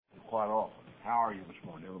quite often. How are you this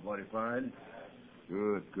morning? Everybody fine?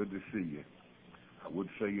 Good. Good to see you. I would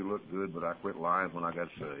say you look good, but I quit lying when I got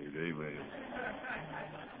saved. Amen.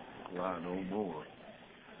 Don't lie no more.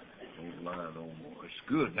 Don't lie no more. It's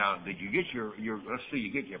good. Now, did you get your let's see, you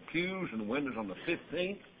get your pews and windows on the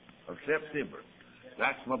 15th of September.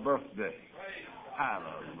 That's my birthday.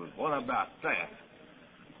 Hallelujah. What about that?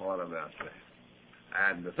 What about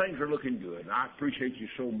that? And the things are looking good, and I appreciate you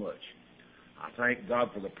so much. I thank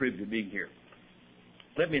God for the privilege of being here.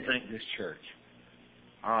 Let me thank this church.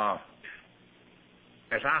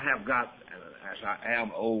 As I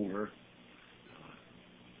am older,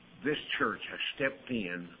 this church has stepped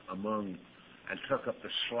in among and took up the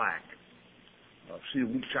slack. See,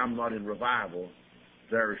 each time I'm not in revival,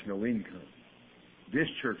 there is no income. This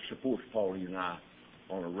church supports Pauline and I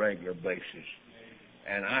on a regular basis,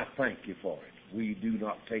 and I thank you for it. We do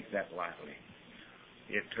not take that lightly.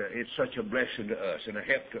 It's such a blessing to us and a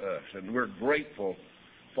help to us, and we're grateful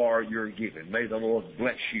for your giving. May the Lord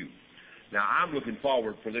bless you. Now, I'm looking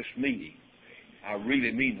forward for this meeting. I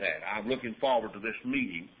really mean that. I'm looking forward to this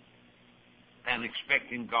meeting and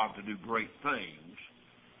expecting God to do great things.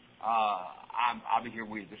 I'll be here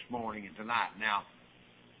with you this morning and tonight. Now,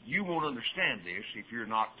 you won't understand this if you're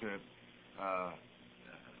not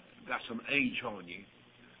got some age on you.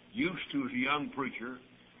 Used to, as a young preacher,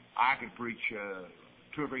 I could preach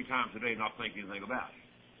 2 or 3 times a day and not think anything about it.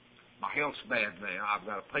 My health's bad now. I've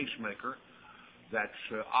got a pacemaker that's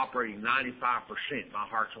operating 95%. My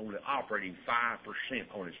heart's only operating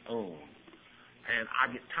 5% on its own. And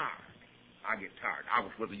I get tired. I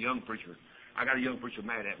was with a young preacher. I got a young preacher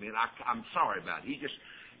mad at me, and I'm sorry about it.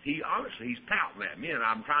 He's pouting at me, and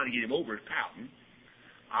I'm trying to get him over his pouting.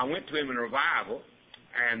 I went to him in a revival,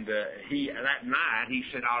 and that night, he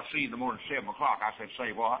said, I'll see you in the morning at 7 o'clock. I said,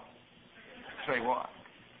 say what? Say what?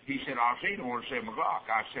 He said, I'll see you in the morning at 7 o'clock.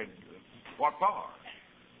 I said, what for?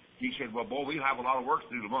 He said, well, boy, we'll have a lot of work to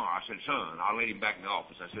do tomorrow. I said, son, I laid him back in the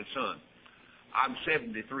office. I said, son, I'm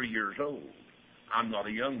 73 years old. I'm not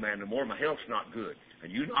a young man no more. My health's not good.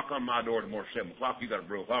 And you knock on my door tomorrow at 7 o'clock, you got a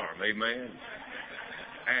broke arm. Amen?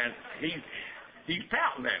 And he's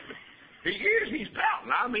pouting at me. He is. He's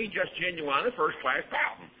pouting. I mean, just genuinely first-class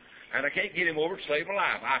pouting. And I can't get him over to save a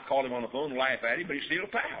life. I call him on the phone and laugh at him, but he still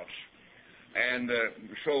pouts. And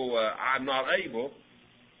so I'm not able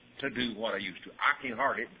to do what I used to. I can't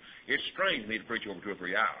hardly. It's strange for me to preach over 2 or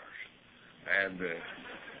 3 hours. And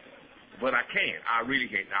but I can't. I really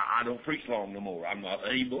can't. I don't preach long no more. I'm not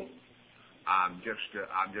able. I'm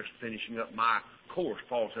just finishing up my course.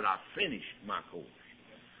 Paul said I finished my course,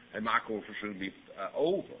 and my course will soon be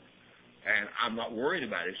over. And I'm not worried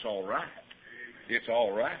about it. It's all right. It's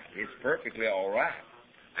all right. It's perfectly all right.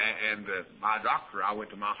 And my doctor, I went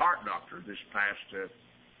to my heart doctor this past, just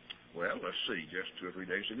 2 or 3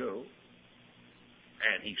 days ago.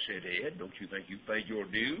 And he said, Ed, don't you think you've paid your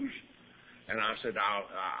dues? And I said,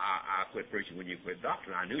 I quit preaching when you quit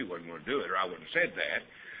doctor. I knew he wasn't going to do it, or I wouldn't have said that.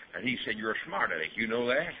 And he said, you're a smart aleck. You know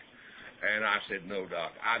that? And I said, no,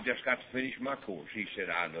 doc. I've just got to finish my course. He said,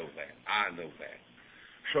 I know that. I know that.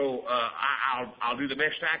 So I'll do the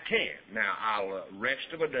best I can. Now, I'll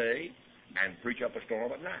rest of a day and preach up a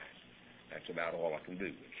storm at night. That's about all I can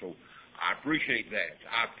do. So I appreciate that.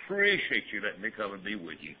 I appreciate you letting me come and be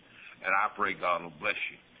with you. And I pray God will bless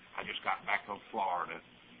you. I just got back from Florida,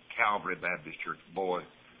 Calvary Baptist Church. Boy,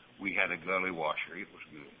 we had a gully washer. It was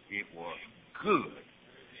good. It was good.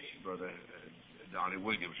 Brother Donnie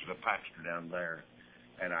Williams is a pastor down there,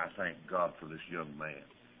 and I thank God for this young man.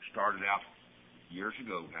 Started out years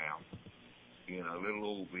ago now in a little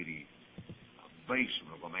old bitty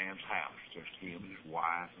basement of a man's house, just him and his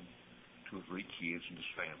wife and 2 or 3 kids and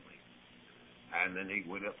his family. And then they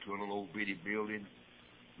went up to a little old bitty building,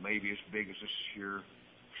 maybe as big as this here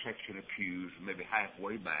section of pews, maybe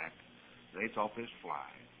halfway back. They thought this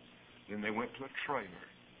fly. Then they went to a trailer.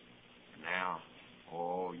 Now,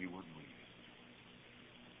 oh, you wouldn't believe it.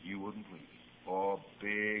 You wouldn't believe it. Oh,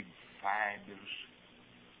 big, fabulous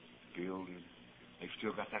building. They've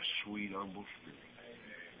still got that sweet, humble spirit.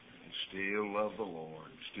 And still love the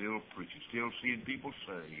Lord. Still preaching. Still seeing people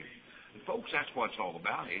saved. And folks, that's what it's all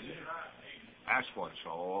about, isn't it? That's what it's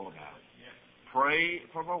all about. Pray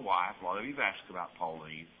for my wife. A lot of you have asked about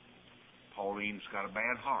Pauline. Pauline's got a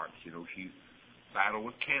bad heart. You know, she battled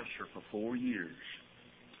with cancer for 4 years.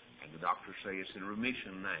 And the doctors say it's in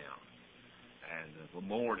remission now. And the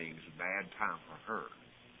morning is a bad time for her.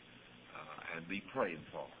 And be praying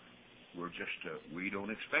for her. We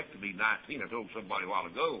don't expect to be 19. I told somebody a while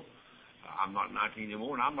ago, I'm not 19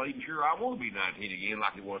 anymore, and I'm not even sure I want to be 19 again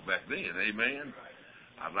like it was back then. Amen?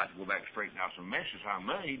 I'd like to go back and straighten out some messes I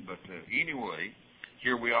made, but anyway,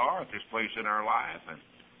 here we are at this place in our life, and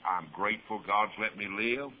I'm grateful God's let me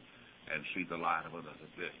live and see the light of another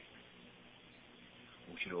day. I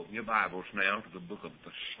want you to open your Bibles now to the book of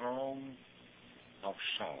the Song of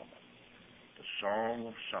Solomon. The Song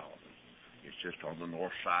of Solomon. It's just on the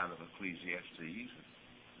north side of Ecclesiastes,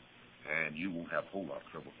 and you won't have a whole lot of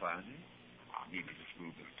trouble finding it. I'll give you just a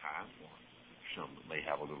little bit of time for some that may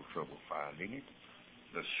have a little trouble finding it.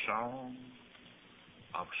 The Song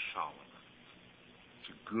of Solomon.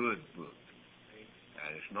 It's a good book.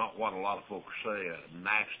 And it's not what a lot of folks say, a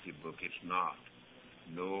nasty book. It's not.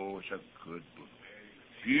 No, it's a good book.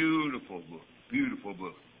 Beautiful book. Beautiful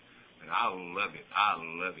book. And I love it. I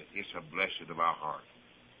love it. It's a blessing of our heart.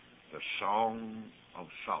 The Song of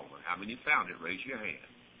Solomon. How many found it? Raise your hand.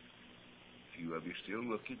 A few of you still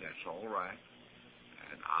looking. That's all right.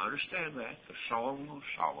 And I understand that. The Song of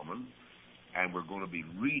Solomon. And we're going to be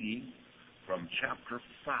reading from chapter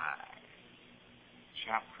 5.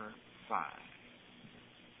 Chapter 5.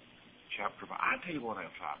 Chapter 5. I tell you what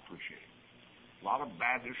else I appreciate. A lot of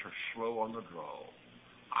Baptists are slow on the draw.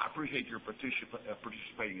 I appreciate your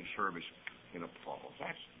participating in service in applause.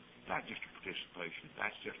 That's not just a participation.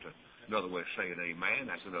 That's just another way of saying amen.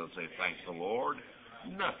 That's another way of saying thank the Lord.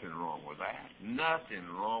 Nothing wrong with that. Nothing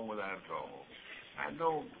wrong with that at all. And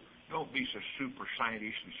don't be so super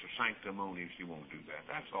saintish and so sanctimonious you won't do that.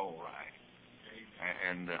 That's all right.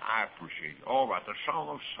 And I appreciate it. All right, the Song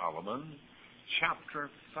of Solomon,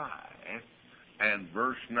 chapter 5 and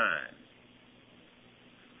verse 9.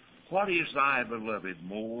 What is thy beloved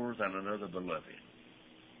more than another beloved?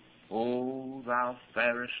 O thou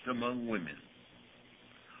fairest among women.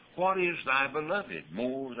 What is thy beloved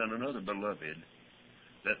more than another beloved,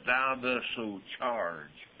 that thou dost so charge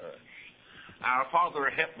us? Our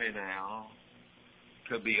Father, help me now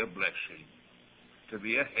to be a blessing, to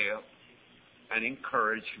be a help, an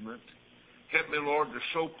encouragement. Help me, Lord, to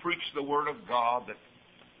so preach the Word of God that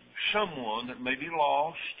someone that may be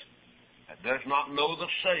lost, that does not know the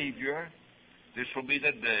Savior, this will be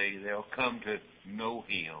the day they'll come to know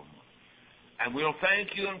Him. And we'll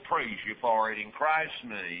thank you and praise you for it in Christ's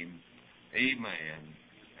name. Amen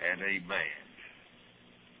and amen.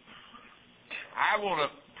 I want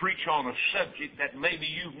to preach on a subject that maybe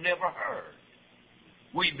you've never heard.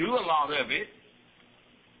 We do a lot of it.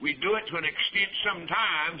 We do it to an extent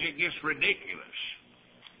sometimes it gets ridiculous.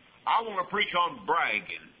 I want to preach on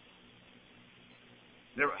bragging.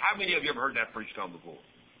 How many of you ever heard that preached on before?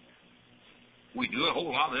 We do a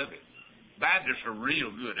whole lot of it. Baptists are real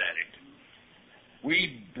good at it.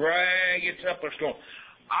 We brag. It's up a storm.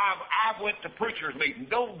 I've went to preachers' meetings.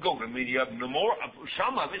 Don't go to many of them no more.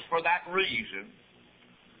 Some of it's for that reason.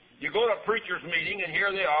 You go to a preacher's meeting, and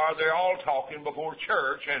here they are. They're all talking before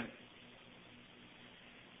church, and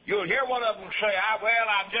you'll hear one of them say,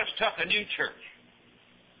 I've just took a new church.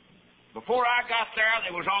 Before I got there,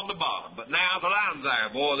 they was on the bottom. But now that I'm there,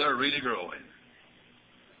 boy, they're really growing.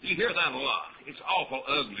 You hear that a lot. It's awful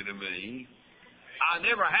ugly to me. I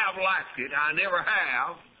never have liked it. I never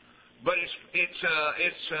have. But it's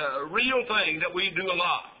a real thing that we do a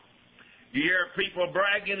lot. You hear people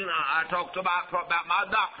bragging. I talked about my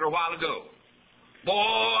doctor a while ago. Boy,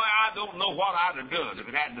 I don't know what I'd have done if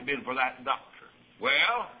it hadn't been for that doctor.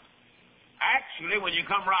 Well, actually, when you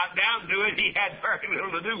come right down to it, he had very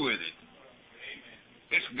little to do with it.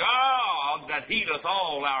 It's God that healeth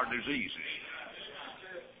all our diseases.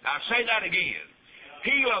 Now, say that again.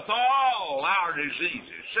 Healeth all our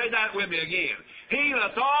diseases. Say that with me again.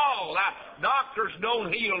 Healeth all. Doctors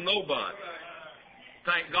don't heal nobody.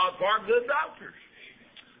 Thank God for good doctors.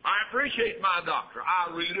 I appreciate my doctor.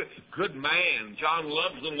 I read it. Good man. John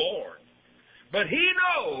loves the Lord. But he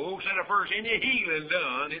knows that if there's any healing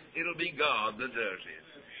done, it'll be God that does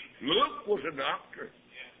it. Luke was a doctor.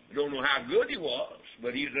 I don't know how good he was,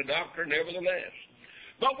 but he's a doctor nevertheless.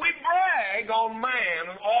 But we brag on man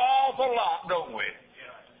an awful lot, don't we?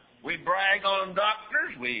 We brag on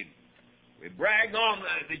doctors. We brag on...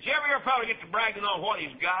 did you ever hear a fellow get to bragging on what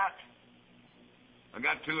he's got? I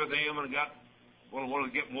got 2 of them, and I got... well, I want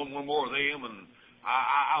to get one more of them, and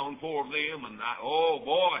I own 4 of them, and oh,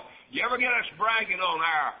 boy. You ever get us bragging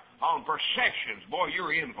on processions? Boy,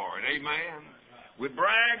 you're in for it, amen? We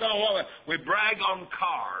brag on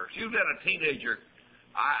cars. You get a teenager...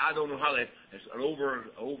 I don't know how it's an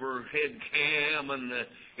overhead cam, and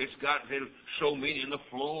it's got so many in the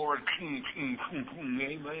floor, amen.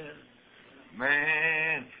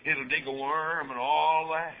 Man, it'll dig a worm and all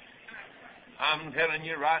that. I'm telling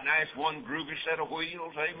you right now, it's one groovy set of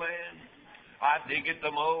wheels, amen. I dig it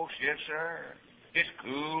the most, yes, sir. It's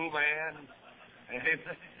cool, man.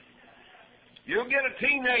 You'll get a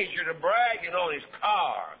teenager to bragging on his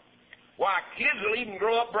car. Why, kids will even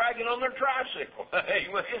grow up bragging on their tricycle.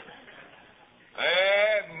 Amen.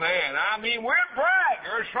 Amen. I mean, we're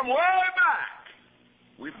braggers from way back.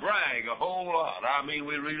 We brag a whole lot. I mean,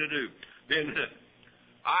 we really do. Then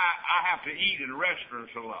I have to eat in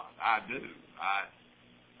restaurants a lot. I do.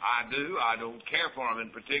 I do. I don't care for them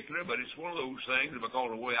in particular, but it's one of those things that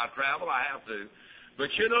because of the way I travel, I have to. But,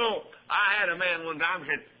 you know, I had a man one time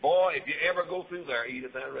said, boy, if you ever go through there, eat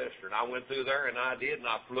at that restaurant. I went through there, and I did, and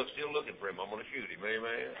I'm still looking for him. I'm going to shoot him.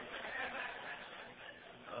 Amen.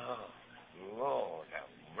 Oh, Lord, have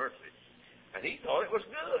mercy. And he thought it was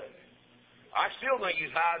good. I still think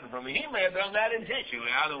he's hiding from me. He may have done that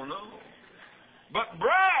intentionally. I don't know. But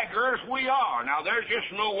braggers we are. Now, there's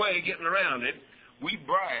just no way of getting around it. We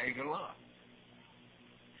brag a lot.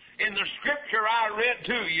 In the scripture I read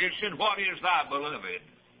to you, it said, what is thy beloved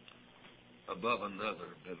above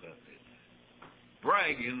another beloved?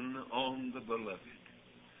 Bragging on the beloved.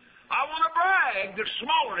 I want to brag this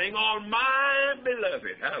morning on my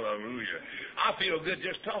beloved. Hallelujah. I feel good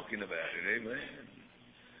just talking about it. Amen.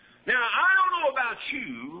 Now, I don't know about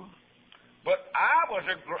you, but I was,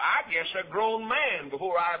 a grown man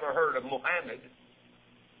before I ever heard of Muhammad.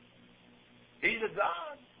 He's a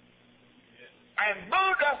God. And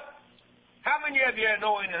Buddha, how many of you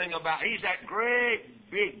know anything about? He's that great,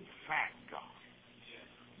 big, fat God.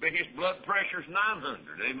 But his blood pressure's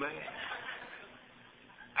 900, amen?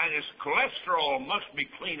 And his cholesterol must be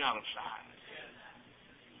clean out of sight.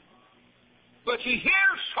 But you hear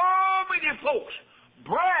so many folks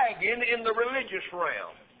bragging in the religious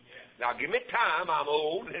realm. Now, give me time. I'm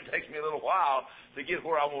old, and it takes me a little while to get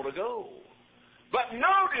where I want to go. But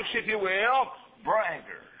notice, if you will,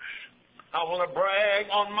 braggers. I want to brag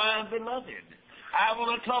on my beloved. I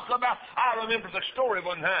want to talk about, I remember the story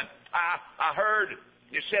one time. I heard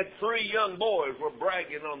it said 3 young boys were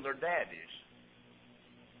bragging on their daddies.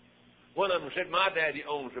 One of them said, my daddy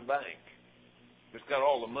owns a bank. It's got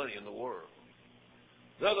all the money in the world.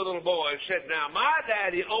 The other little boy said, now, my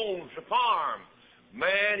daddy owns a farm.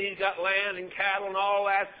 Man, he's got land and cattle and all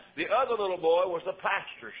that. The other little boy was the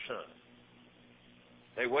pastor's son.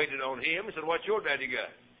 They waited on him and said, what's your daddy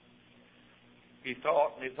got? He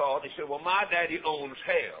thought and he thought. He said, well, my daddy owns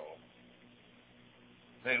hell.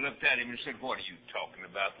 They looked at him and said, what are you talking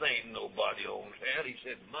about? There ain't nobody owns hell. He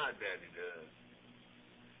said, my daddy does.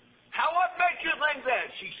 What makes you think that?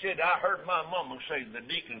 She said, I heard my mama say the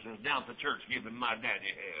deacons was down at the church giving my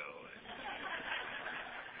daddy hell.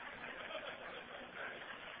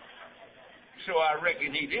 So I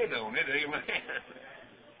reckon he did own it, amen.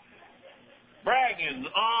 Bragging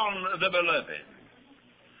on the beloved.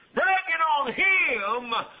 Bragging on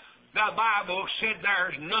him, the Bible said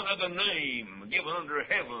there's none other name given under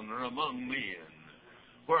heaven or among men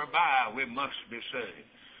whereby we must be saved.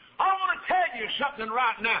 I want to tell you something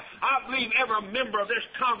right now. I believe every member of this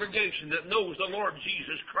congregation that knows the Lord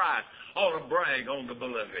Jesus Christ ought to brag on the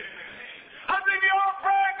beloved. I believe you ought to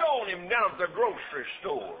brag on him down at the grocery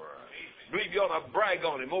store. I believe you ought to brag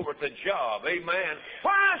on him over at the job. Amen.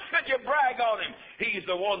 Why should you brag on him? He's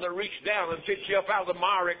the one that reached down and picked you up out of the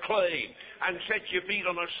miry clay and set your feet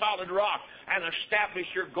on a solid rock and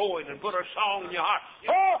established your going and put a song in your heart.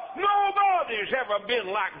 Oh, nobody's ever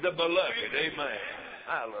been like the beloved. Amen.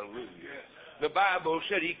 Hallelujah. The Bible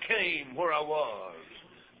said he came where I was.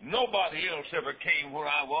 Nobody else ever came where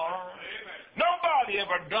I was. Nobody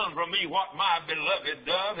ever done for me what my beloved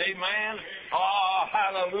does. Amen. Oh,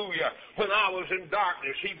 hallelujah. When I was in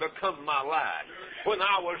darkness, he became my light. When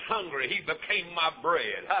I was hungry, he became my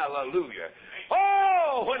bread. Hallelujah.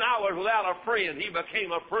 Oh, when I was without a friend, he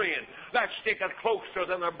became a friend that sticketh closer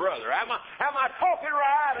than a brother. Am I talking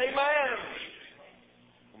right? Amen.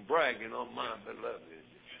 I'm bragging on my beloved.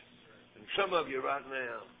 And some of you right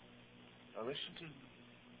now, listen to me.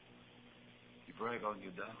 You brag on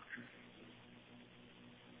your doctor.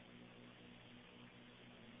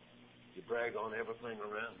 You brag on everything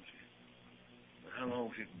around you. But how long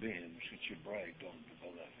has it been since you bragged on the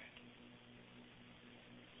beloved?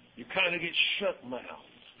 You kind of get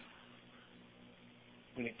shut-mouthed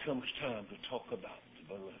when it comes time to talk about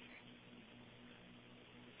the beloved.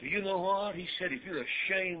 Do you know what? He said, if you're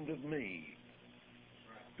ashamed of me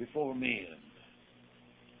before men,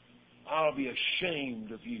 I'll be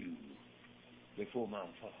ashamed of you before my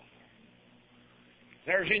Father. If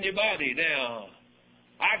there's anybody now,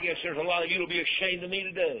 I guess there's a lot of you who will be ashamed of me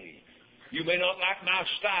today. You may not like my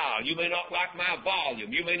style. You may not like my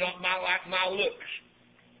volume. You may not like my looks.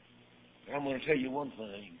 But I'm going to tell you one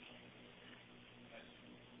thing.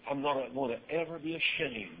 I'm not going to ever be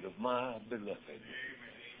ashamed of my beloved.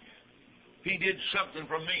 He did something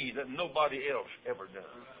for me that nobody else ever done.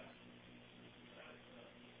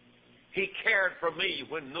 He cared for me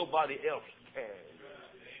when nobody else cared.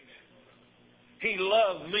 He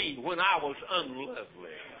loved me when I was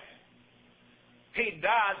unlovely. He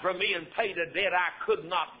died for me and paid a debt I could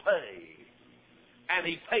not pay. And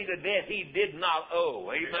He paid a debt He did not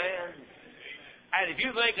owe. Amen? And if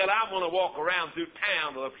you think that I'm going to walk around through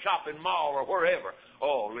town or a shopping mall or wherever,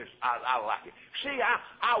 oh, listen, I like it. See,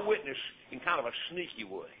 I witness in kind of a sneaky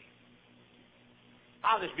way.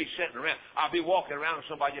 I'll just be sitting around. I'll be walking around and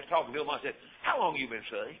somebody just talking to them. I said, how long have you been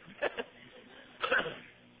saved?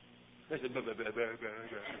 They said,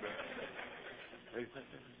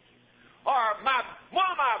 or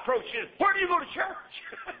one of my approaches, where do you go to church?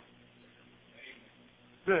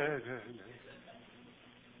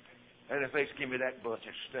 And if they give me that bunch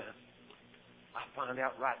of stuff, I find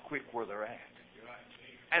out right quick where they're at.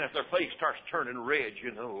 And if their face starts turning red,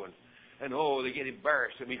 and they get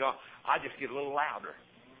embarrassed at me, I just get a little louder.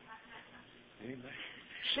 Amen.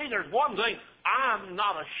 See, there's one thing I'm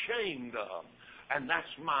not ashamed of, and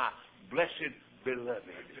that's my blessed beloved.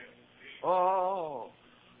 Oh,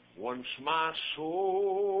 once my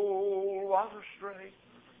soul was astray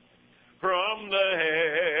from the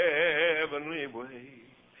heavenly way.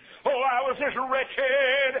 Oh, I was as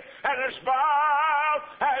wretched and as vile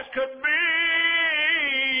as could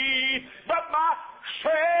be. But my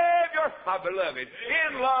Savior, my beloved,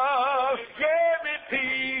 in love gave me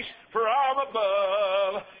peace from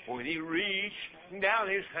above when He reached down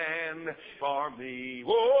His hand for me.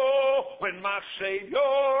 Oh, when my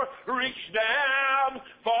Savior reached down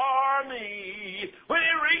for me. When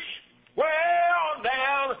He reached well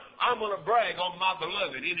down, I'm going to brag on my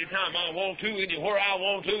beloved anytime I want to, anywhere I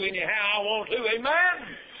want to, anyhow I want to.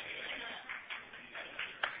 Amen?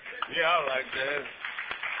 Yeah, I like that.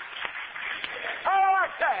 I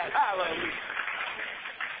like that. Hallelujah.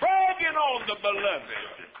 Bragging on the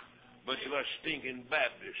beloved. But you us stinking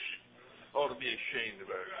Baptists ought to be ashamed of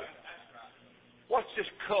ourselves. What's this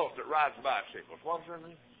cult that rides bicycles? What's their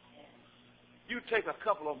name? You take a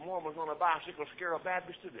couple of Mormons on a bicycle, scare a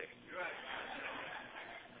Baptist to death.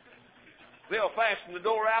 They'll fasten the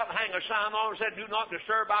door out and hang a sign on and say, do not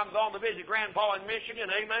disturb, I'm going to visit Grandpa in Michigan.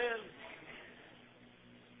 Amen?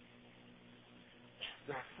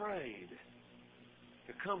 They're afraid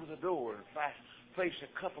to come to the door and face a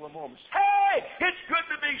couple of Mormons. Hey, it's good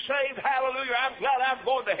to be saved. Hallelujah. I'm glad I'm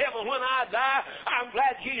going to heaven when I die. I'm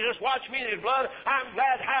glad Jesus washed me in His blood. I'm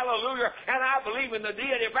glad, hallelujah, and I believe in the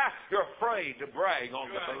deity of God. You're afraid to brag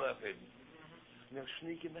on the beloved. And they'll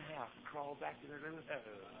sneak in the house and crawl back to their little house.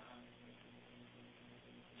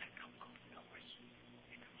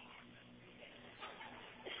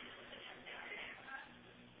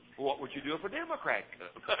 What would you do if a Democrat come?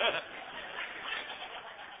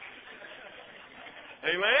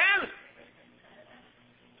 Amen?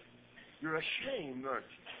 You're ashamed, aren't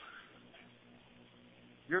you?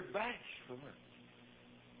 You're bashful.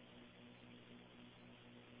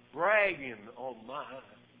 Bragging on my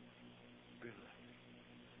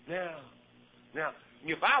beloved. Now,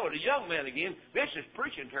 if I was a young man again, this is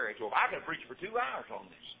preaching territory. I could preach for 2 hours on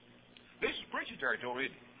this. This is preaching territory,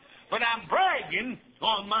 isn't it? But I'm bragging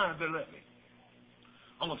on my beloved.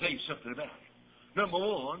 I'm going to tell you something about it. Number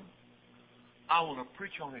one, I want to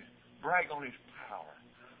brag on His power.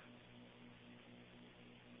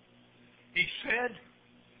 He said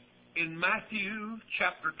in Matthew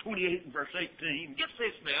chapter 28 and verse 18, get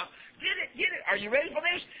this now. Get it. Are you ready for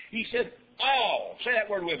this? He said, all. Say that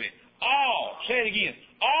word with me. All. Say it again.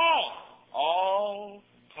 All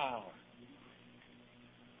power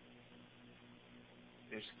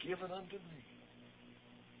is given unto me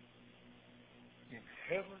in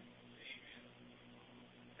heaven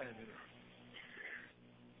and in earth.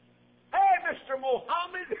 Hey, Mr.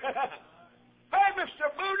 Mohammed. Hey,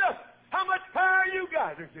 Mr. Buddha. How much power you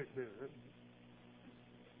got?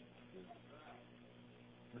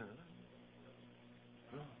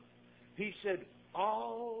 He said,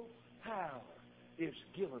 all power is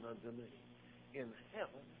given unto me in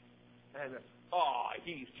heaven and earth. Oh,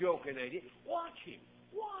 he's joking at you. Watch him.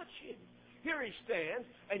 Here he stands,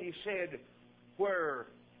 and he said, where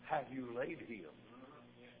have you laid him?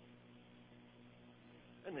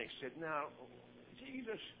 And they said, now,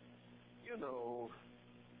 Jesus, you know,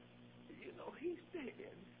 he's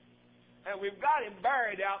dead. And we've got him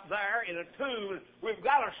buried out there in a tomb. We've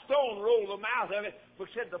got a stone rolled the mouth of it. We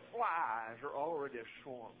said the flies are already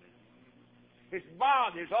swarming. His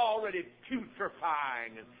body is already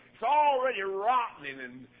putrefying. And it's already rotting.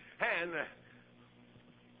 And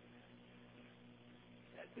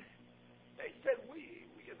they said, we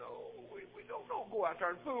don't go out there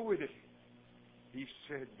and fool with it. He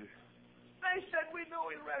said, They said, we know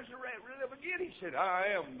He'll resurrect again. He said, I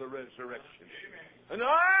am the resurrection. And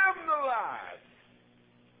I am the life.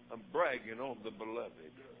 I'm bragging on the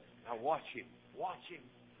beloved. Now watch him. Watch him.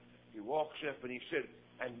 He walks up and he said,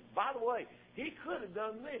 and by the way, he could have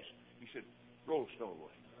done this. He said, roll the stone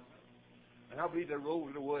away. And I believe they rolled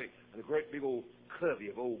it away. And a great big old covey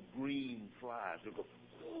of old green flies will go,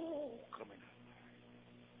 oh, coming out there.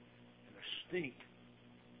 And the stink.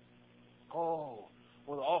 Oh,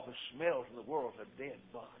 one of the awful smells in the world is a dead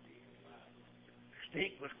body.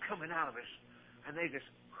 Stink was coming out of us. And they just,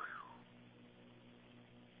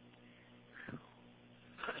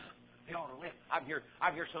 they ought to live. I've heard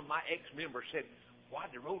some of my ex-members said,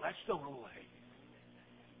 why'd they roll that stone away?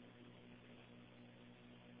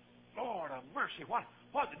 Lord of mercy, why'd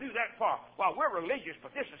they do that for? Well, we're religious,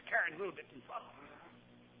 but this is carrying a little bit too far.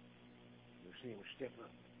 You see him step up.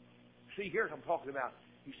 See, here's what I'm talking about.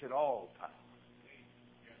 He said, all power.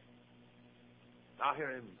 Now hear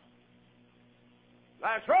him.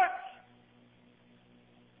 Lazarus!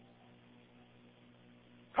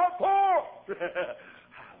 Come forth!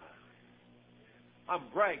 I'm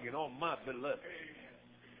bragging on my beloved.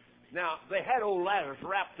 Now, they had old Lazarus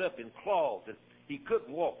wrapped up in cloths, and he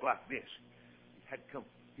couldn't walk like this.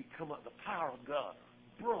 He'd come up, the power of God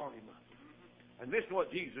brought him up. And this is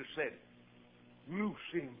what Jesus said,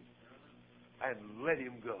 loose him and let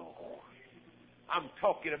him go. I'm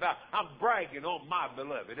bragging on my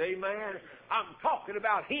beloved, amen? I'm talking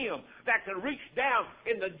about him that can reach down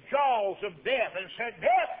in the jaws of death and said,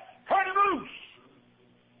 death, turn him loose.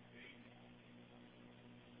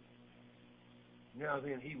 Now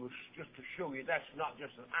then, he was, just to show you, that's not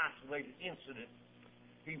just an isolated incident.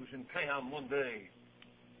 He was in town one day.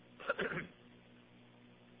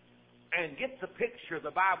 And get the picture,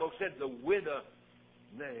 the Bible said the widow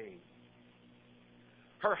name.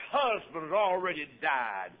 Her husband had already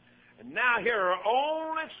died. And now here her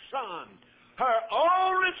only son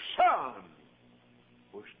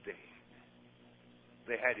was dead.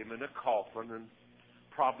 They had him in a coffin and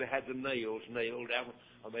probably had the nails nailed down,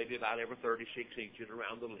 or maybe about every 36 inches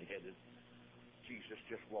around the lid. And Jesus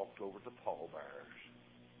just walked over to the pallbearers.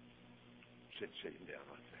 Said, sit him down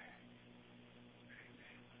right there.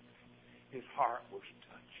 Amen. His heart was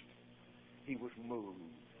touched. He was moved.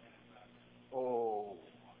 Oh,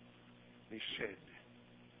 he said,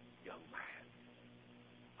 young man,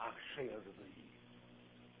 I say unto thee,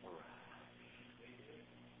 arise.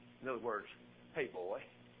 In other words, hey boy,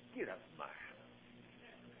 get up, man.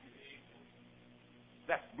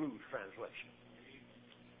 That's Blues translation.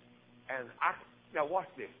 And now watch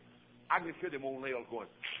this. I can hear them old nails going.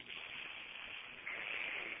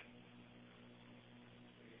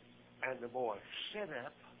 And the boy sat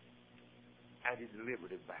up and he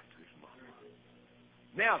delivered it back to his mother.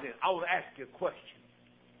 Now then, I want to ask you a question.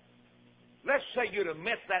 Let's say you'd have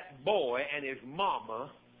met that boy and his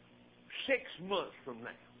mama 6 months from now.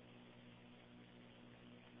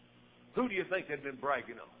 Who do you think they'd been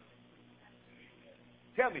bragging on?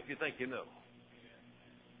 Tell me if you think you know.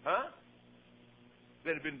 Huh?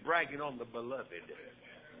 They'd have been bragging on the beloved.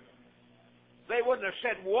 They wouldn't have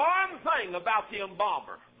said one thing about the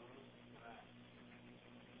embalmer.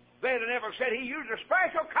 They'd have never said he used a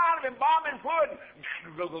special kind of embalming fluid.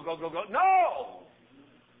 No!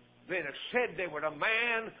 They'd have said they were the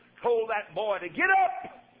man told that boy to get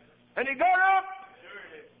up. And he got up.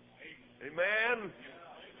 Amen.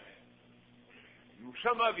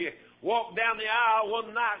 Some of you walked down the aisle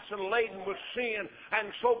one night so laden with sin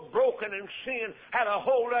and so broken in sin had a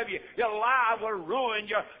hold of you. Your life was ruined.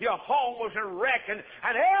 Your home was a wreck. And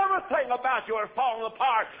everything about you was falling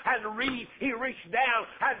apart. And he reached down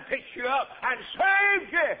and picked you up and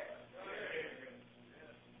saved you.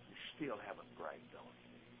 You still haven't bragged on it.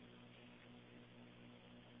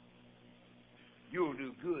 You'll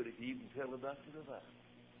do good if you even tell about it to the Bible.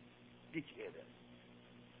 Get your head up.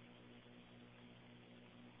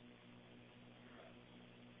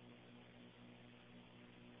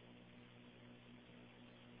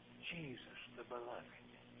 Jesus, the beloved.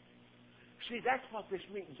 See, that's what this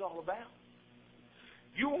meeting's all about.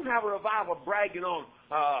 You won't have a revival bragging on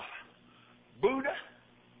Buddha.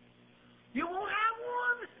 You won't have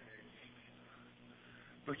one.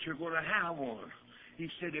 But you're going to have one. He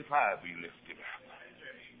said, if I be lifted up.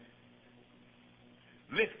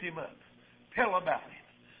 Lift him up. Tell about him.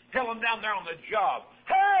 Tell him down there on the job.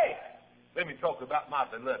 Hey! Let me talk about my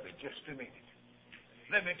beloved just a minute.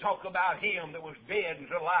 Let me talk about him that was dead and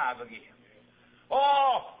is alive again.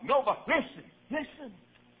 Oh, no, but listen.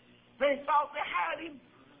 They thought they had him.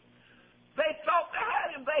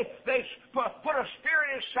 They put a spirit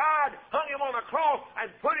inside, hung him on a cross,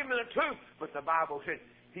 and put him in a tomb. But the Bible said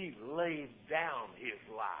He laid down his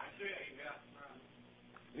life.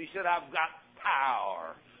 He said, I've got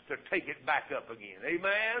power to take it back up again.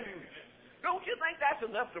 Amen? Don't you think that's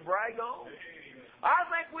enough to brag on? I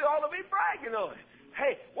think we ought to be bragging on it.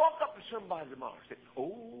 Hey, walk up to somebody tomorrow and say,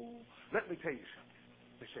 oh, let me tell you something.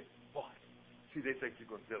 They say, what? See, they think you're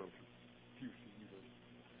going to tell them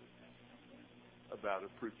about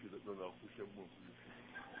a preacher that went off with some woman.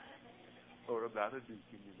 Or about a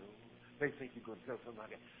deacon, They think you're going to tell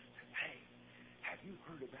somebody, hey, have you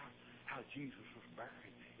heard about how Jesus was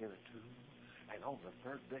buried in a tomb? And on the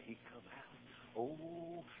third day he come out.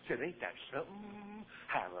 Oh, said, ain't that something?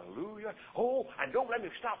 Hallelujah. Oh, and don't let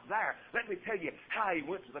me stop there. Let me tell you how he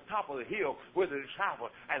went to the top of the hill with the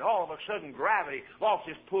disciples, and all of a sudden gravity lost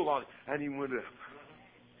its pull on him, and he went up.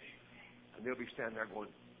 And they'll be standing there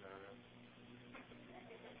going,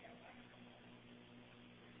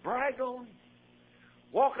 brag on him.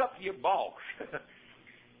 Walk up to your boss.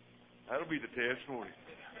 That'll be the test, won't it?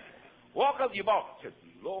 Walk up to your boss. Said,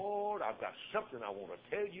 Lord, I've got something I want to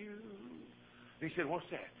tell you. He said, what's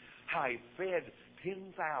that? How he fed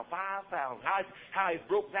 10,000, 5,000. How he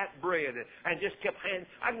broke that bread and just kept handing.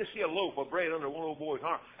 I can just see a loaf of bread under one old boy's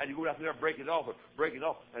arm, and you go out there and break it off, and break it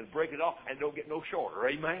off, and break it off, and don't get no shorter.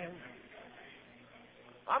 Amen?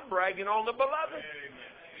 I'm bragging on the beloved.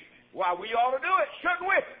 Why, we ought to do it, shouldn't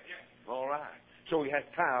we? All right. So he has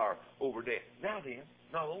power over death. Now then,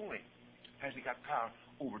 not only has he got power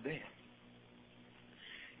over death,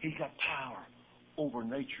 he's got power over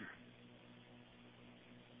nature.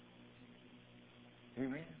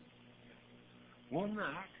 Amen. One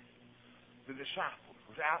night, the disciples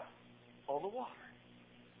was out on the water.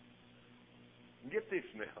 And get this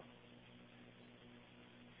now.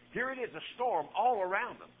 Here it is, a storm all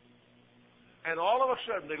around them. And all of a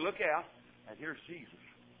sudden they look out, and here's Jesus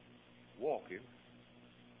walking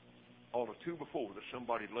on a 2x4 that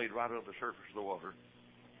somebody laid right on the surface of the water.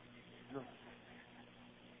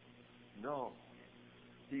 No.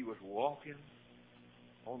 He was walking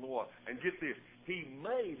on the water. And get this, he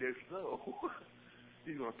made as though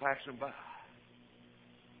he's going to pass them by.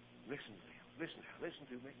 Listen to him. Listen now. Listen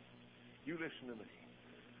to me. You listen to me.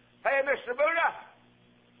 Hey, Mr. Buddha.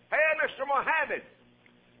 Hey, Mr. Mohammed.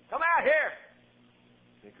 Come out here.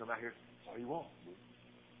 They come out here. What do you want?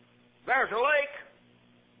 There's a lake.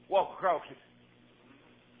 Walk across it.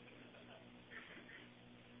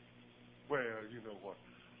 Well, you know what?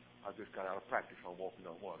 I just got out of practice on walking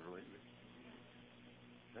on water lately.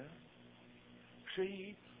 Huh?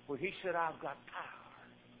 See, when he said, I've got power,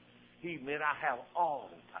 he meant I have all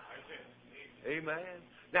the power. Amen.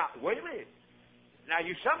 Now, wait a minute. Now,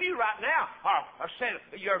 some of you right now are saying,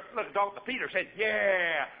 you're looking at Peter saying,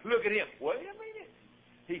 yeah, look at him. Wait a minute.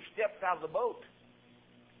 He stepped out of the boat.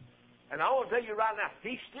 And I want to tell you right now,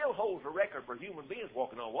 he still holds the record for human beings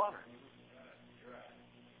walking on water.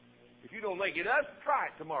 If you don't think it does, try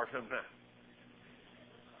it tomorrow sometime.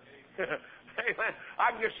 Amen.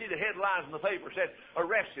 I can just see the headlines in the paper said,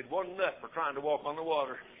 arrested, one nut for trying to walk on the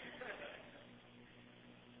water.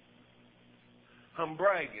 I'm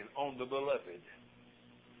bragging on the beloved.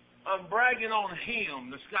 I'm bragging on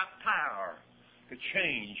him that's got power to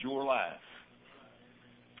change your life.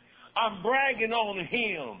 I'm bragging on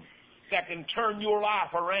him that can turn your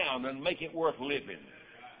life around and make it worth living.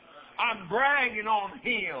 I'm bragging on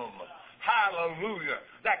him, hallelujah,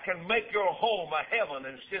 that can make your home a heaven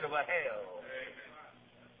instead of a hell.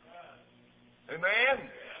 Amen?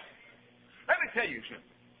 Let me tell you something.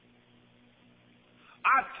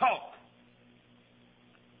 I talk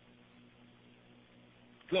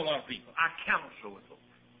to a lot of people. I counsel with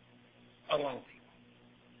a lot of people.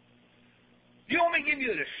 Do you want me to give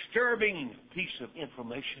you a disturbing piece of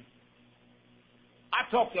information? I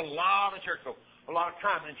talk to a lot of church folk. A lot of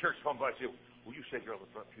time in church, somebody say, will you sit here on the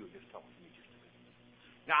front pew and just talk to me just a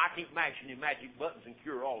minute? Now, I keep mashing the magic buttons and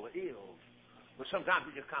cure all the ills. But sometimes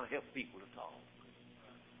we just kind of help people to talk.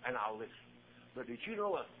 And I'll listen. But did you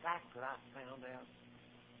know a fact that I found out?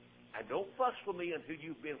 And don't fuss with me until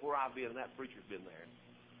you've been where I've been and that preacher's been there.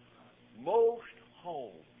 Most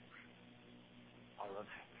homes are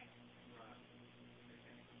unhappy.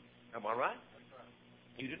 Am I right?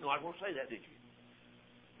 You didn't know I was going to say that, did you?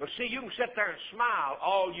 But see, you can sit there and smile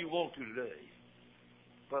all you want to today.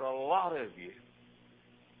 But a lot of you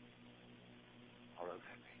are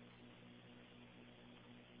unhappy.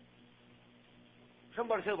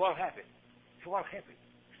 Somebody says, what happened? So what happened?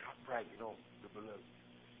 Start bragging on the beloved.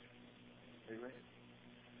 Amen.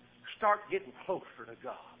 Start getting closer to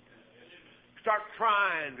God. Start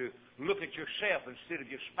trying to look at yourself instead of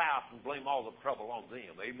your spouse and blame all the trouble on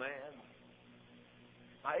them. Amen.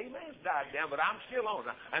 My amen's died down, but I'm still on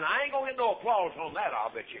it. And I ain't going to get no applause on that,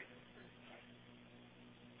 I'll bet you.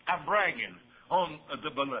 I'm bragging on the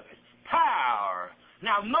beloved. Power.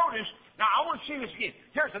 Now notice, I want to see this again.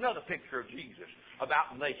 Here's another picture of Jesus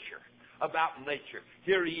about nature. About nature.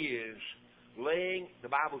 Here he is laying, the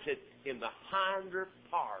Bible said, in the hinder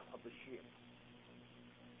part of the ship.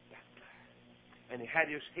 And he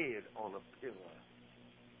had his head on a pillow.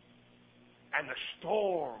 And the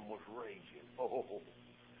storm was raging. Oh,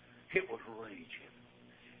 it was raging.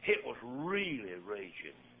 It was really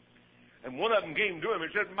raging. And one of them came to him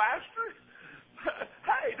and said, Master,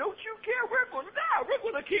 hey, don't you care? We're going to die. We're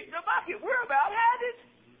going to kick the bucket. We're about had it.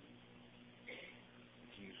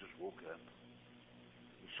 Jesus woke up.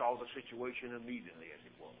 He saw the situation immediately as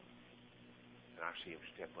it was. And I see him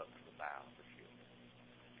step up to the bow of the ship.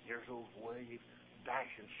 Here's those waves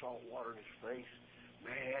dashing salt water in his face.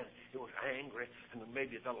 Man, it was angry, and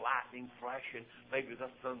maybe the lightning flashing, maybe the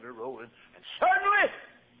thunder rolling, and suddenly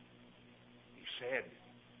he said,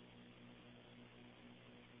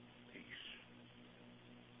 Peace,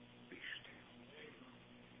 be still.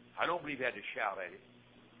 I don't believe he had to shout at it.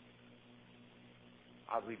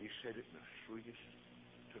 I believe he said it in the sweetest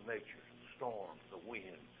to nature, the storm, the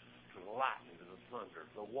wind, to the lightning, to the thunder,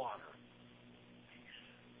 the water.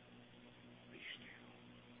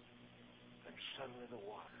 Suddenly the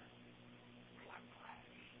water was like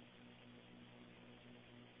glass.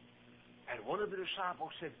 And one of the disciples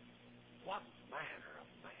said, What manner of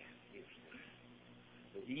man is this,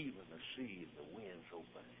 that even the sea and the winds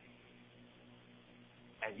obey?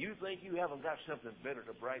 And you think you haven't got something better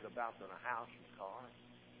to brag about than a house and car?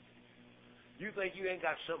 You think you ain't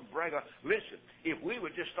got something to brag about? Listen, if we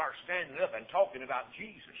would just start standing up and talking about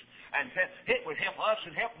Jesus, and it would help us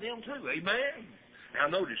and help them too. Amen? Now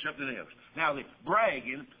notice something else. Now they're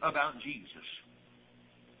bragging about Jesus.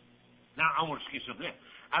 Now I want to get something else.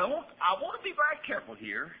 I want to be very careful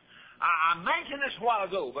here. I mentioned this a while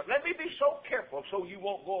ago, but let me be so careful so you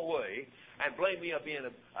won't go away and blame me of being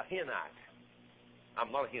a Hinite. I'm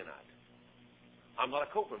not a Hinite. I'm not a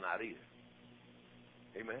Copelandite either.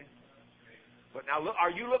 Amen? But now look,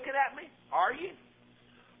 are you looking at me? Are you?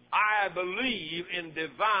 I believe in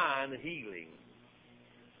divine healing.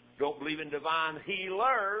 Don't believe in divine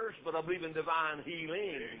healers, but I believe in divine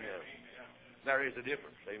healing. There is a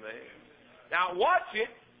difference. Amen. Now watch it.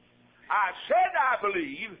 I said I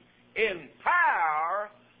believe in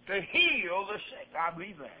power to heal the sick. I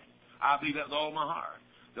believe that. I believe that with all my heart.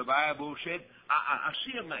 The Bible said, I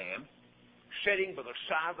see a man sitting by the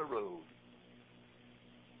side of the road,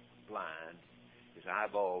 blind, his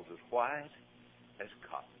eyeballs as white as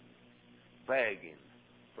cotton, begging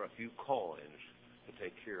for a few coins to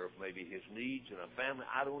take care of maybe his needs and a family.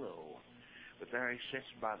 I don't know. But there he sits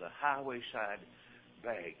by the highway side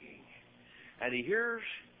begging. And he hears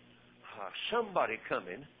somebody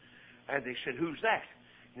coming, and they said, Who's that?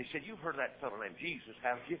 And he said, You've heard of that fellow named Jesus,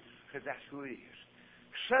 haven't you? I said, That's who he is.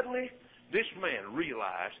 Suddenly, this man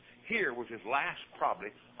realized here was his last,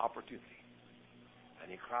 probably, opportunity.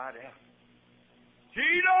 And he cried out,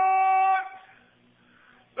 Jesus,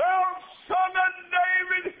 thou son of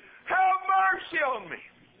David, have mercy on me.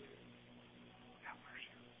 Have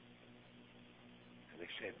mercy. And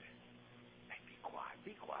they said, Hey, be quiet,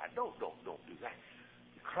 be quiet. Don't do that.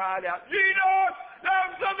 He cried out, Jesus, thou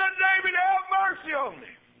son of David, have mercy on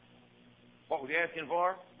me. What was he asking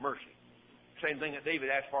for? Mercy. Same thing that David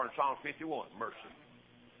asked for in Psalm 51, mercy.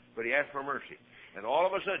 But he asked for mercy. And all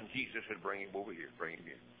of a sudden, Jesus said, Bring him over here, bring him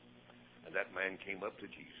here. And that man came up to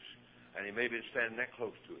Jesus. And he may have been standing that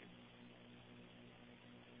close to him.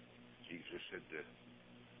 Jesus said,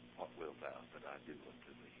 What wilt thou that I do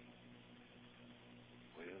unto thee?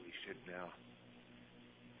 Well, he said, Now,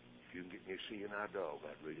 if you can get me a seeing-eye dog,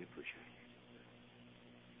 I'd really appreciate it.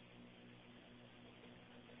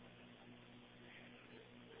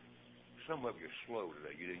 Some of you are slow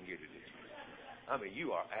today. You didn't get it in. I mean,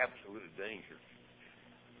 you are absolute danger.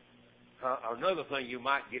 Another thing, you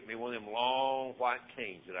might get me one of them long white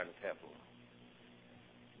canes that I can tap on.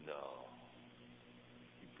 No.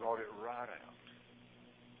 He brought it right out.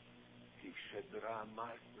 He said that I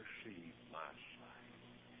might receive my sight.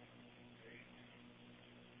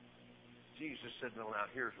 Jesus said, No, now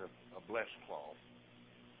here's a blessed cloth.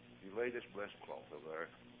 You lay this blessed cloth over there.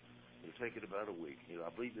 It'll take it about a week. I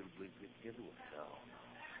believe it'll bleed into it.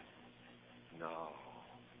 No.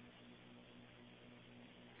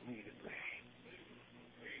 Immediately.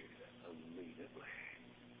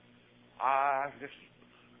 I just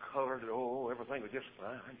covered it. Oh, everything was just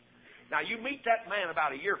fine. Now, you meet that man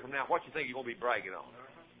about a year from now, what you think you're going to be bragging on?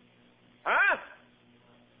 Huh?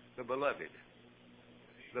 The beloved.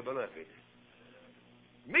 The beloved.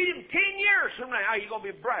 Meet him 10 years from now, you're going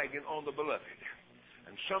to be bragging on the beloved.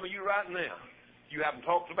 And some of you right now, you haven't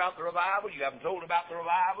talked about the revival. You haven't told about the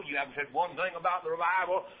revival. You haven't said one thing about the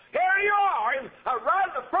revival. Here you are,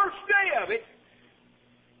 right on the first day of it.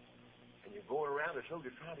 And you're going around as though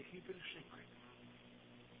you're trying to keep it a secret.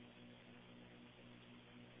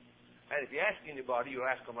 And if you ask anybody, you'll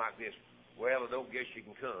ask them like this. Well, I don't guess you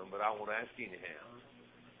can come, but I want to ask anyhow.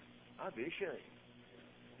 I'd be ashamed.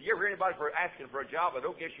 You ever hear anybody for asking for a job? I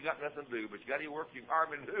don't guess you got nothing to do, but you got any work you can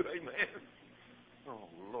hire me to do. Amen.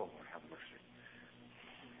 Oh, Lord, have mercy.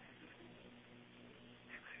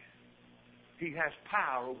 He has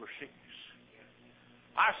power over sickness.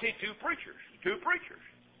 I see two preachers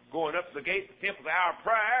going up to the gate of the temple of the hour of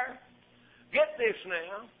prayer. Get this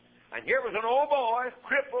now. And here was an old boy,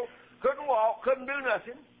 crippled, couldn't walk, couldn't do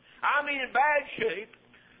nothing. I mean in bad shape,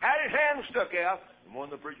 had his hand stuck out. And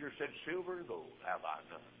one of the preachers said, silver and gold have I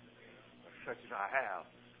none, such as I have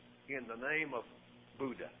in the name of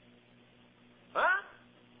Buddha. Huh?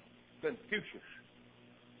 Confucius.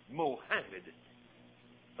 Mohammed.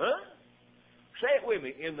 Huh? Say it with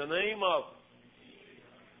me. In the name of...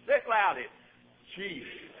 Say it loud. Jesus.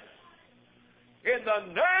 In the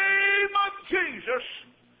name of Jesus,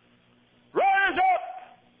 rise up.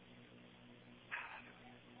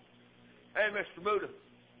 Hey, Mr. Buddha,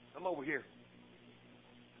 come over here.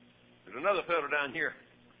 There's another fellow down here.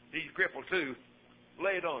 He's crippled too.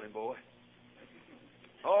 Lay it on him, boy.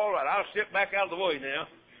 All right, I'll step back out of the way now.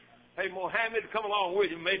 Hey, Mohammed, come along with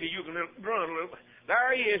him. Maybe you can run a little.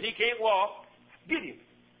 There he is. He can't walk. Get him.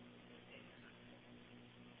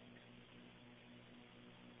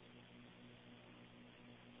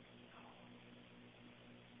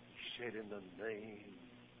 He said, in the name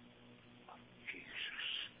of Jesus,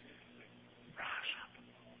 rise up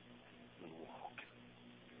and walk.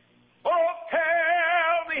 Oh,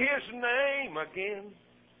 tell me his name again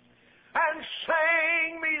and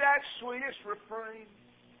sing me that sweetest refrain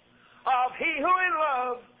of he who in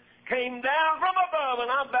love came down from above, and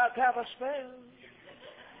I'm about to have a spell.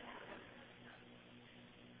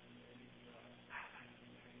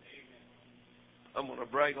 I'm going to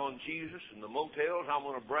brag on Jesus in the motels. I'm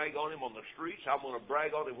going to brag on him on the streets. I'm going to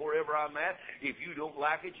brag on him wherever I'm at. If you don't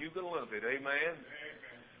like it, you can love it. Amen?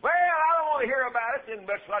 Well, I don't want to hear about it. Then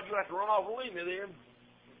best like you have to run off and leave me then.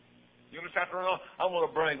 You just have to run off. I'm going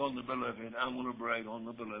to brag on the beloved. I'm going to brag on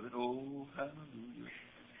the beloved. Oh, hallelujah.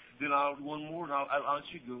 Then I'll do one more and I'll let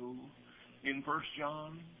you go. In 1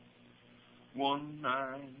 John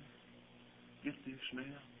 1:9. Get this now.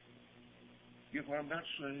 Get what I'm about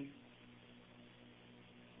to say.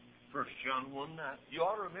 1 John 1:9. You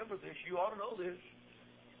ought to remember this. You ought to know this.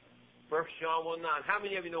 1 John 1:9. How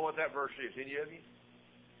many of you know what that verse is? Any of you?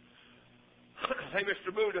 Hey,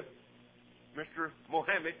 Mr. Buddha, Mr.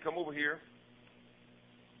 Mohammed, come over here.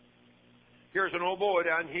 Here's an old boy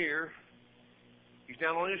down here. He's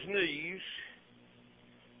down on his knees,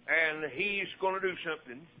 and he's going to do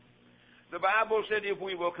something. The Bible said if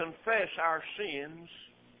we will confess our sins,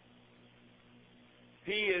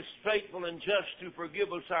 he is faithful and just to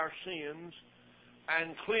forgive us our sins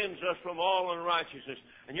and cleanse us from all unrighteousness.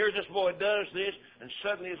 And here's this boy does this, and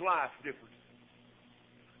suddenly his life's different.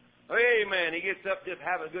 Amen. He gets up just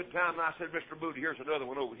having a good time, and I said, Mr. Buddha, here's another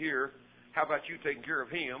one over here. How about you taking care of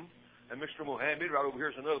him? And Mr. Mohammed, right over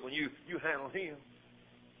here's another one. You handle him.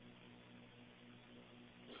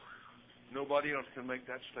 Nobody else can make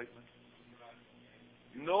that statement.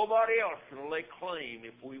 Nobody else can lay claim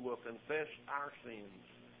if we will confess our sins.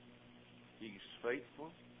 He's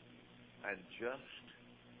faithful and just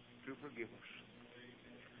to forgive us.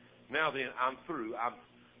 Now then, I'm through.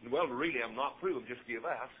 Really, I'm not through. I'm just give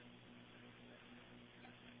out.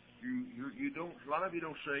 You don't. A lot of you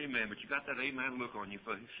don't say amen, but you got that amen look on your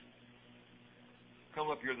face. Come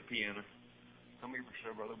up here to the piano. Come here,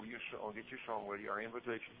 brother. Will you get your song ready? Our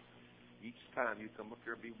invitation. Each time you come up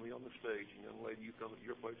here, be with me on the stage, and young lady, you come at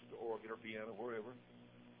your place at the organ or piano, wherever.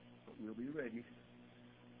 But we'll be ready.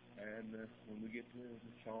 And when we get to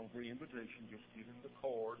the song for the invitation, just give him the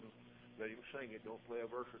chord and let him sing it. Don't play a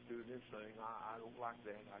verse or two and then sing. I don't like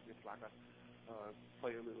that. I just like to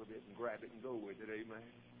play a little bit and grab it and go with it. Amen.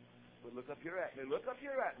 But look up here at me. Look up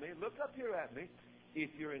here at me. Look up here at me.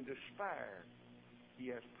 If you're in despair,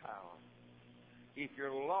 he has power. If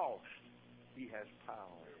you're lost, he has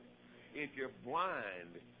power. If you're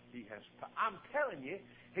blind, he has power. I'm telling you,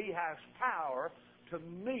 he has power to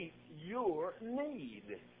meet your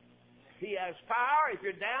need. He has power if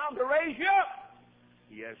you're down to raise you up.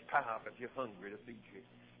 He has power if you're hungry to feed you.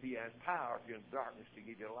 He has power if you're in darkness to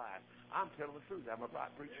give you light. I'm telling the truth. I'm a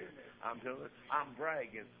right preacher. I'm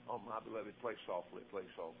bragging on my beloved. Play softly, play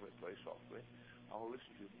softly, play softly. Oh,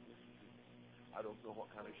 listen to me. I don't know what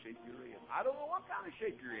kind of shape you're in. I don't know what kind of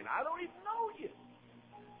shape you're in. I don't even know you.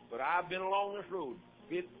 But I've been along this road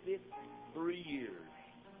 53 years.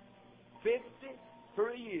 53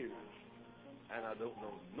 years. And I don't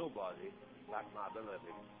know nobody like my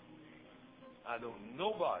beloved. I don't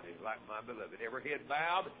know nobody like my beloved. Every head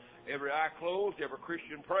bowed, every eye closed, every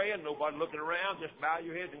Christian praying, nobody looking around. Just bow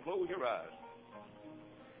your heads and close your eyes.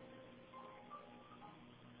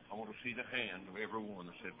 I want to see the hand of everyone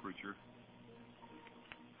that said, preacher,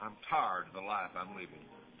 I'm tired of the life I'm living.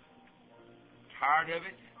 Tired of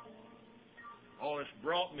it. All it's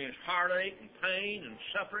brought me is heartache and pain and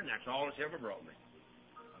suffering. That's all it's ever brought me.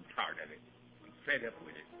 I'm tired of it. I'm fed up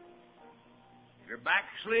with it. If you're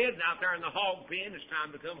backslid and out there in the hog pen, it's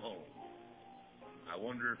time to come home. I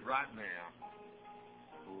wonder if right now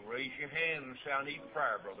you'll raise your hand and say, I need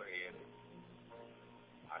prayer, Brother Ed.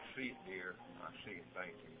 I see it, dear. I see it.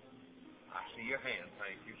 Thank you. I see your hand.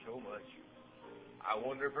 Thank you so much. I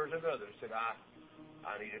wonder if there's another that said, I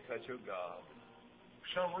need a touch of God.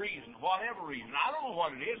 Some reason, whatever reason. I don't know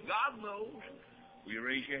what it is. God knows. Will you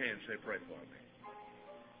raise your hand and say, pray for me?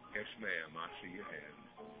 Yes, ma'am. I see your hand.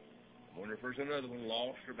 I wonder if there's another one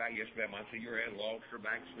lost or back. Yes, ma'am. I see your hand lost or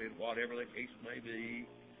backslid, whatever the case may be.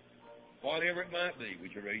 Whatever it might be,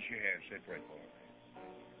 would you raise your hand and say, pray for me?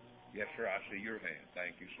 Yes, sir. I see your hand.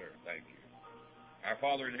 Thank you, sir. Thank you. Our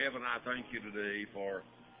Father in heaven, I thank you today for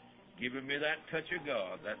giving me that touch of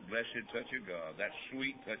God, that blessed touch of God, that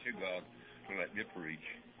sweet touch of God to let me preach.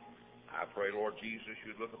 I pray, Lord Jesus,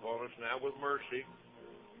 you'd look upon us now with mercy.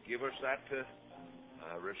 Give us that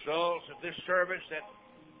results of this service that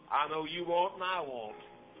I know you want and I want.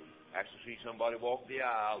 That's to see somebody walk the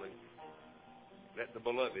aisle and let the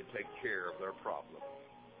beloved take care of their problem.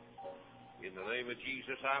 In the name of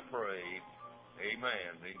Jesus, I pray.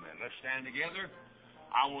 Amen. Amen. Let's stand together.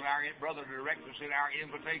 I want our brother to direct us in our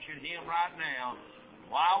invitation hymn right now.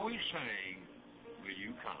 While we sing, will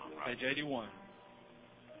you come? Right? Page 81.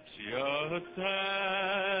 Just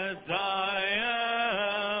as I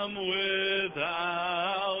am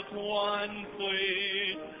without one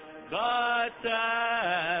plea, but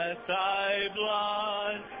that thy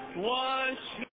blood was